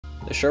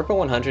The Sherpa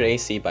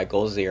 100AC by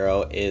Goal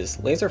Zero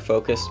is laser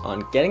focused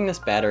on getting this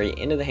battery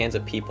into the hands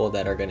of people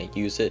that are going to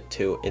use it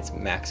to its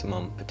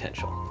maximum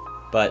potential.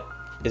 But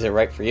is it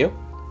right for you?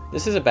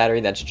 This is a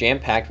battery that's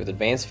jam-packed with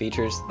advanced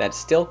features that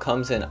still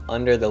comes in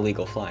under the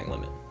legal flying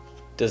limit.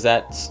 Does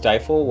that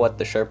stifle what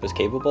the Sherpa is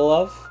capable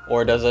of,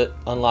 or does it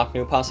unlock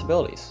new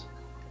possibilities?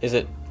 Is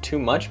it too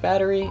much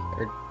battery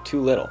or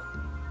too little?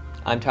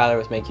 I'm Tyler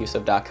with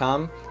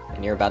MakeUseOf.com,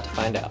 and you're about to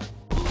find out.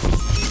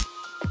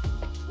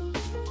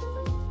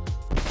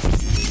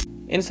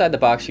 Inside the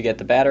box you get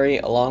the battery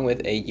along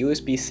with a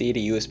USB-C to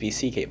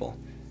USB-C cable.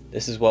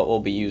 This is what will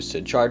be used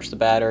to charge the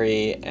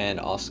battery and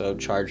also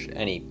charge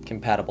any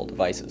compatible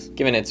devices,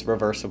 given its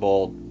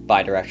reversible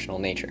bidirectional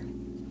nature.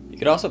 You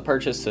could also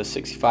purchase a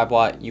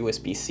 65-watt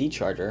USB-C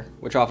charger,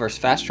 which offers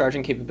fast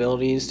charging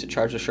capabilities to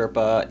charge the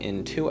Sherpa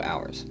in 2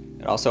 hours.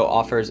 It also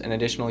offers an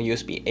additional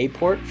USB-A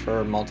port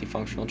for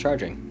multifunctional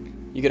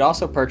charging. You could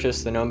also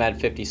purchase the Nomad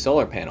 50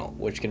 solar panel,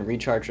 which can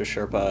recharge the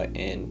Sherpa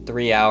in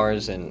 3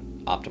 hours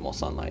in optimal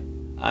sunlight.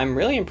 I'm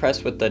really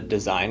impressed with the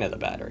design of the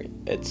battery.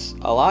 It's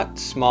a lot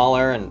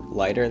smaller and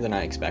lighter than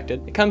I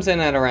expected. It comes in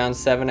at around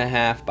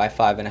 7.5 by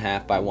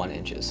 5.5 by 1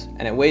 inches,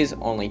 and it weighs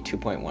only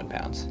 2.1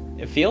 pounds.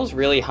 It feels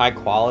really high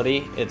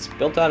quality. It's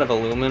built out of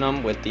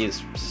aluminum with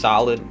these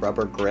solid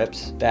rubber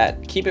grips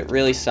that keep it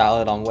really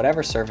solid on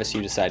whatever surface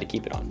you decide to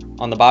keep it on.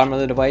 On the bottom of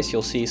the device,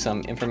 you'll see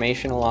some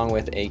information along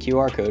with a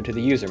QR code to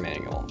the user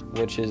manual,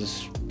 which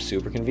is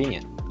super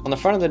convenient. On the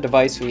front of the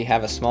device, we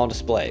have a small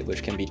display,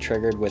 which can be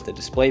triggered with the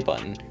display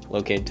button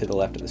located to the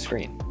left of the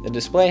screen. The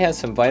display has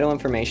some vital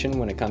information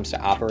when it comes to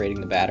operating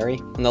the battery.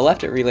 On the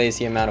left, it relays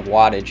the amount of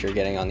wattage you're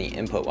getting on the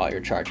input while you're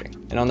charging.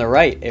 And on the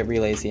right, it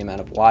relays the amount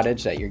of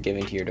wattage that you're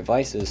giving to your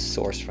devices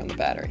sourced from the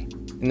battery.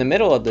 In the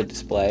middle of the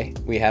display,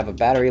 we have a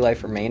battery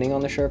life remaining on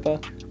the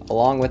Sherpa,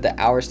 along with the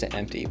hours to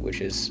empty,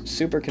 which is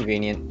super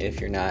convenient if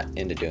you're not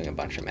into doing a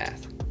bunch of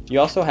math. You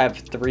also have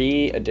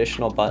 3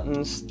 additional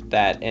buttons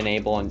that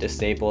enable and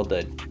disable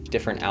the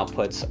different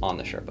outputs on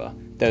the Sherpa,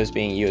 those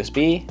being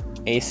USB,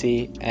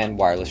 AC, and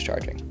wireless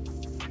charging.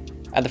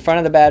 At the front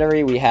of the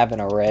battery, we have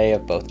an array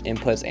of both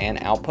inputs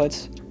and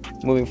outputs.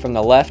 Moving from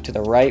the left to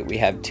the right, we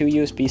have 2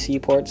 USB-C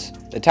ports.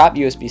 The top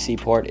USB-C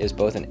port is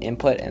both an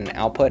input and an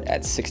output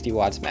at 60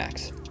 watts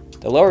max.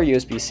 The lower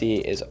USB-C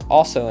is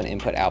also an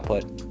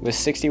input-output with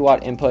 60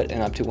 watt input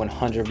and up to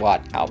 100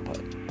 watt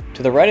output.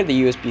 To the right of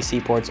the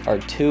USB-C ports are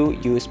 2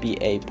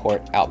 USB-A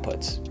port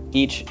outputs,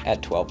 each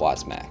at 12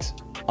 watts max.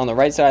 On the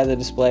right side of the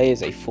display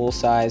is a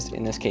full-sized,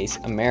 in this case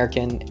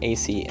American,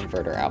 AC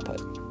inverter output,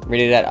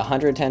 rated at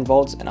 110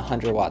 volts and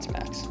 100 watts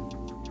max.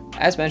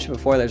 As mentioned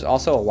before, there's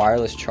also a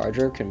wireless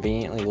charger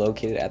conveniently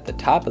located at the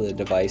top of the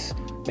device,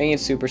 making it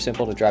super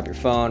simple to drop your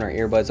phone or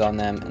earbuds on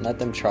them and let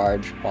them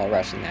charge while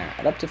resting there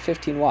at up to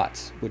 15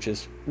 watts, which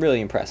is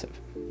really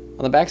impressive.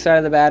 On the back side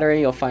of the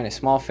battery, you'll find a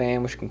small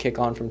fan which can kick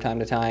on from time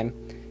to time.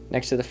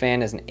 Next to the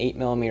fan is an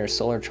 8mm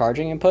solar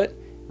charging input,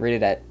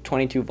 rated at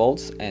 22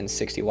 volts and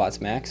 60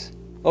 watts max.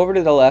 Over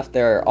to the left,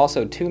 there are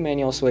also 2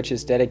 manual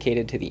switches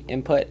dedicated to the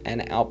input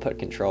and output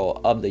control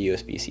of the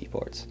USB-C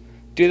ports.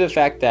 Due to the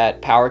fact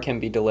that power can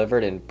be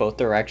delivered in both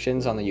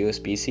directions on the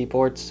USB-C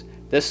ports,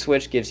 this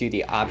switch gives you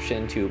the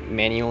option to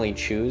manually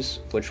choose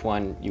which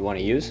one you want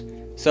to use.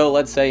 So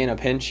let's say in a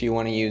pinch you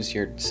want to use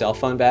your cell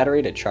phone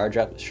battery to charge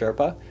up the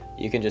Sherpa,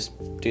 you can just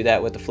do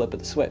that with the flip of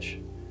the switch.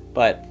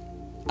 But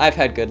I've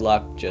had good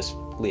luck just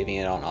leaving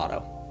it on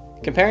auto.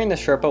 Comparing the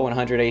Sherpa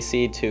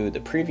 100AC to the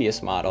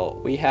previous model,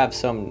 we have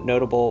some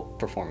notable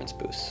performance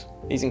boosts.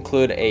 These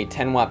include a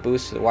 10 watt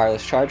boost to the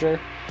wireless charger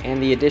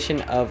and the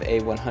addition of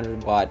a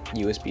 100 watt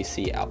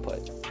USB-C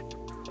output.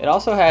 It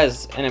also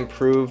has an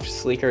improved,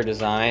 sleeker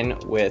design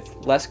with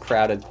less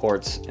crowded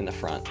ports in the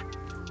front.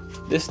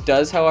 This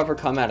does, however,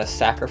 come at a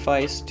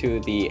sacrifice to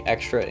the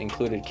extra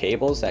included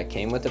cables that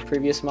came with the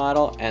previous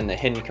model and the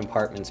hidden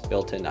compartments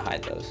built in to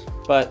hide those.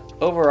 But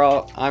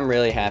overall, I'm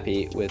really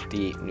happy with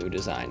the new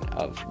design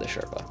of the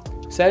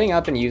Sherpa. Setting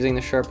up and using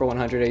the Sherpa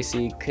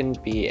 100AC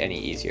couldn't be any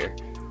easier.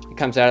 It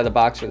comes out of the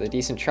box with a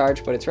decent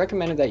charge, but it's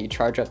recommended that you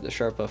charge up the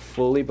Sherpa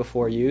fully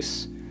before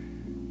use.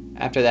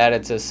 After that,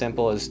 it's as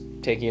simple as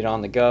taking it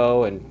on the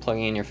go and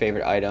plugging in your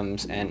favorite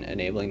items and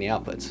enabling the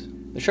outputs.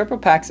 The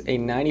Sherpa packs a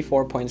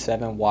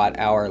 94.7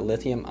 watt-hour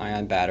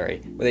lithium-ion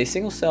battery with a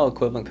single-cell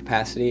equivalent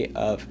capacity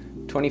of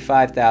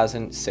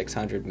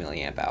 25,600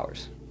 milliamp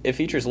hours. It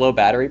features low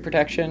battery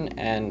protection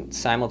and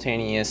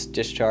simultaneous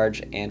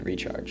discharge and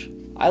recharge.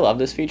 I love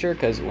this feature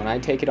because when I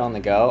take it on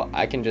the go,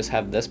 I can just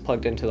have this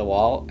plugged into the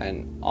wall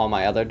and all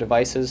my other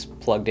devices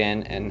plugged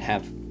in and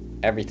have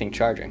everything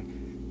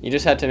charging. You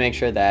just have to make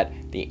sure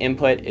that the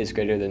input is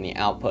greater than the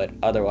output,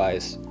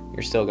 otherwise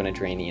you're still going to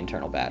drain the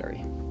internal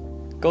battery.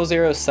 Goal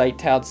Zero's site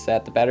touts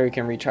that the battery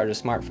can recharge a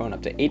smartphone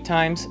up to 8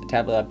 times, a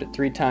tablet up to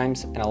 3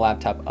 times, and a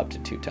laptop up to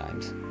 2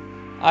 times.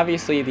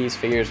 Obviously, these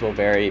figures will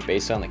vary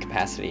based on the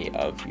capacity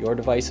of your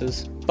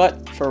devices,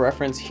 but for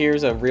reference,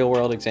 here's a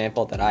real-world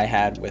example that I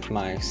had with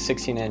my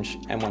 16-inch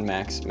M1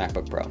 Max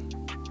MacBook Pro.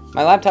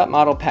 My laptop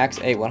model packs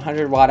a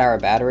 100 watt-hour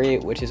battery,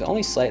 which is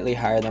only slightly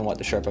higher than what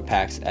the Sherpa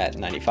packs at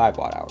 95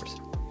 watt-hours.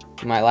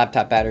 When my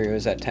laptop battery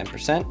was at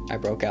 10%, I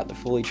broke out the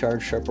fully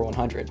charged Sherpa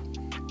 100.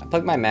 I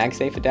plugged my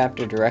MagSafe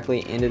adapter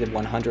directly into the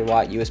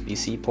 100-watt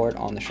USB-C port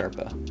on the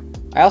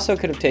Sherpa. I also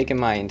could have taken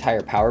my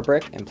entire power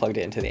brick and plugged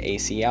it into the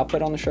AC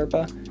output on the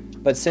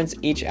Sherpa, but since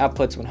each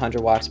output's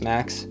 100 watts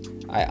max,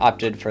 I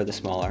opted for the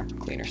smaller,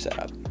 cleaner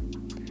setup.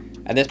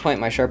 At this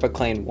point, my Sherpa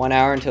claimed 1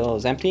 hour until it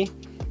was empty,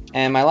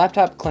 and my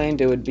laptop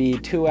claimed it would be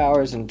 2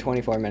 hours and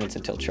 24 minutes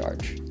until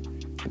charge.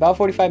 About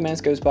 45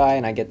 minutes goes by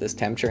and I get this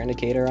temperature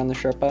indicator on the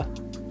Sherpa,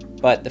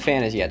 but the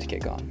fan is yet to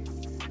kick on.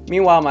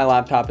 Meanwhile, my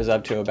laptop is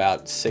up to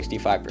about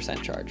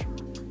 65% charge.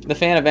 The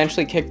fan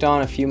eventually kicked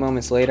on a few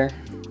moments later,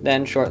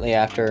 then shortly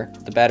after,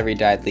 the battery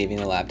died, leaving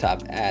the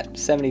laptop at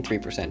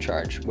 73%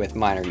 charge with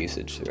minor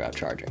usage throughout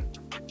charging.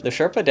 The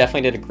Sherpa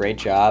definitely did a great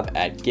job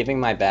at giving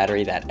my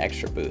battery that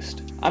extra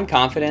boost. I'm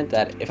confident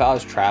that if I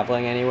was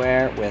traveling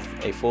anywhere with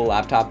a full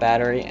laptop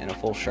battery and a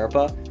full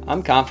Sherpa,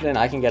 I'm confident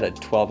I can get a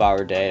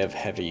 12-hour day of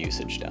heavy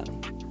usage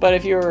done. But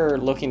if you're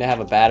looking to have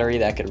a battery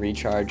that could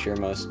recharge your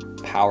most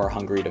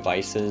power-hungry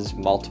devices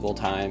multiple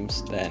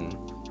times, then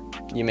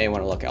you may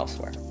want to look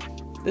elsewhere.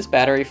 This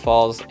battery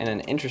falls in an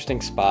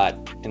interesting spot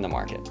in the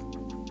market.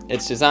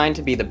 It's designed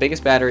to be the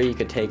biggest battery you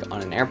could take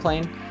on an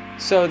airplane,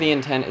 so the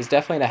intent is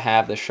definitely to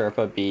have the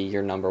Sherpa be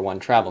your #1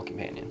 travel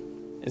companion.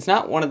 It's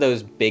not one of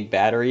those big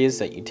batteries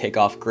that you take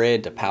off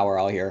grid to power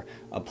all your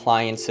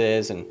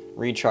appliances and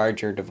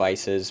recharge your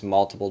devices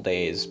multiple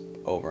days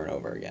over and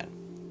over again.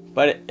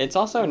 But it's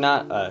also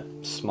not a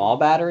small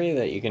battery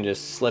that you can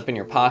just slip in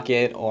your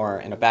pocket or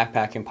in a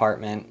backpack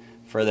compartment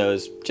for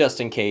those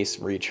just-in-case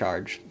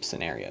recharge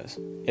scenarios.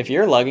 If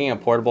you're lugging a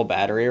portable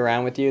battery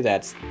around with you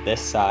that's this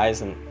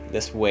size and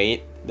this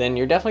weight, then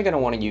you're definitely going to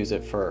want to use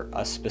it for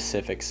a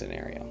specific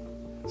scenario.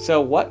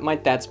 So what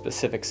might that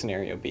specific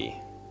scenario be?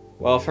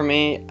 Well, for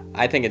me,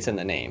 I think it's in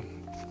the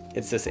name.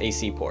 It's this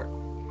AC port.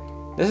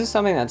 This is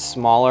something that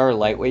smaller,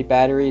 lightweight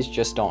batteries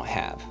just don't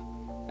have.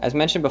 As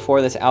mentioned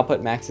before, this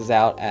output maxes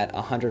out at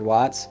 100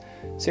 watts,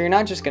 so you're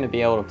not just going to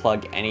be able to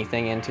plug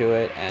anything into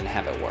it and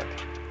have it work.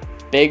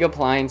 Big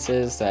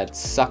appliances that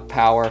suck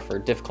power for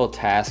difficult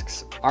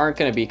tasks aren't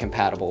going to be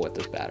compatible with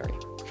this battery.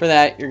 For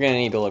that, you're going to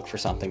need to look for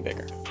something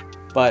bigger.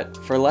 But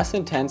for less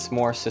intense,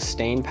 more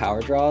sustained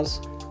power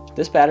draws,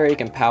 this battery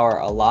can power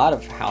a lot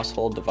of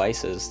household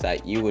devices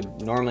that you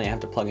would normally have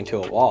to plug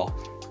into a wall,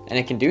 and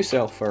it can do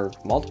so for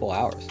multiple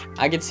hours.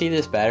 I could see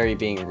this battery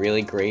being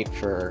really great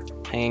for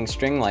hanging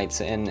string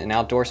lights in an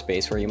outdoor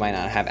space where you might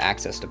not have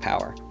access to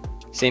power.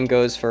 Same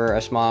goes for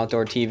a small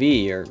outdoor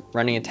TV or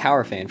running a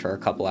tower fan for a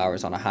couple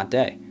hours on a hot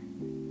day.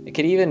 It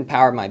could even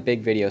power my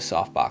big video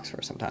softbox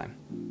for some time.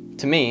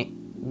 To me,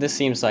 this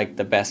seems like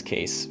the best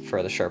case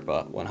for the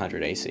Sherpa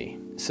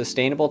 100AC.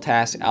 Sustainable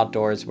tasks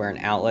outdoors where an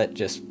outlet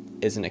just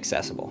isn't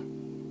accessible.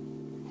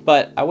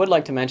 But I would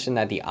like to mention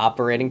that the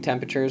operating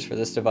temperatures for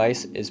this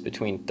device is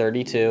between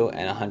 32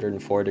 and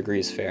 104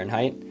 degrees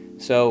Fahrenheit,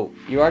 so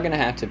you are going to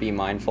have to be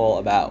mindful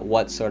about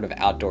what sort of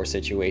outdoor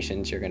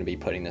situations you're going to be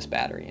putting this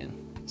battery in.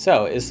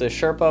 So, is the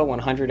Sherpa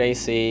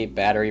 100AC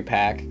battery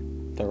pack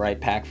the right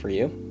pack for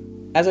you?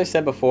 As I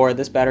said before,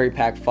 this battery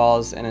pack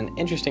falls in an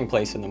interesting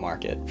place in the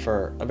market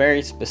for a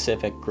very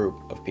specific group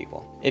of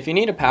people. If you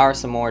need to power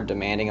some more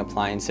demanding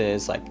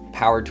appliances like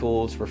power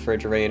tools,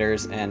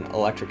 refrigerators, and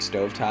electric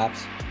stovetops,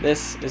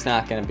 this is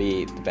not going to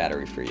be the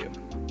battery for you.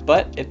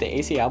 But if the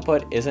AC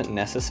output isn't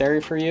necessary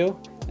for you,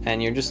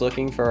 and you're just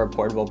looking for a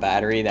portable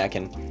battery that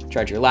can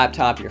charge your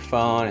laptop, your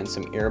phone, and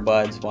some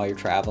earbuds while you're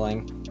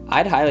traveling,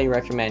 I'd highly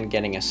recommend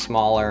getting a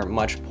smaller,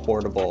 much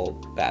portable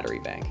battery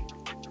bank.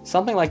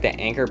 Something like the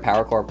Anker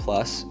PowerCore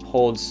Plus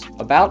holds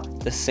about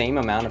the same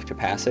amount of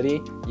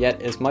capacity,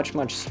 yet is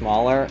much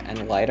smaller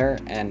and lighter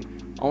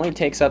and only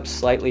takes up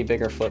slightly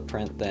bigger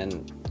footprint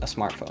than a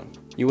smartphone.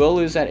 You will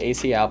lose that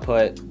AC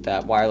output,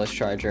 that wireless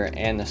charger,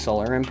 and the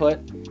solar input,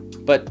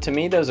 but to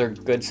me those are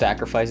good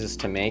sacrifices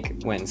to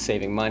make when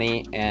saving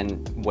money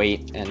and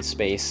weight and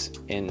space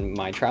in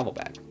my travel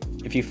bag.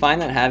 If you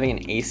find that having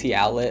an AC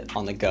outlet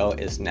on the go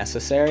is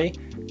necessary,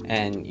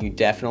 and you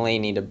definitely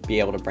need to be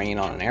able to bring it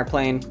on an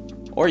airplane,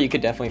 or you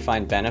could definitely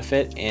find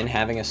benefit in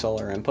having a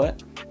solar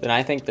input, then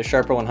I think the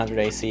Sherpa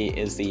 100AC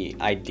is the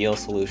ideal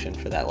solution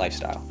for that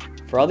lifestyle.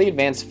 For all the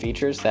advanced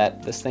features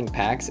that this thing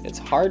packs, it's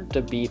hard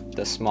to beat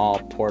the small,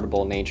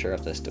 portable nature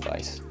of this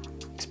device,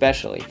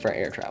 especially for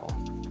air travel.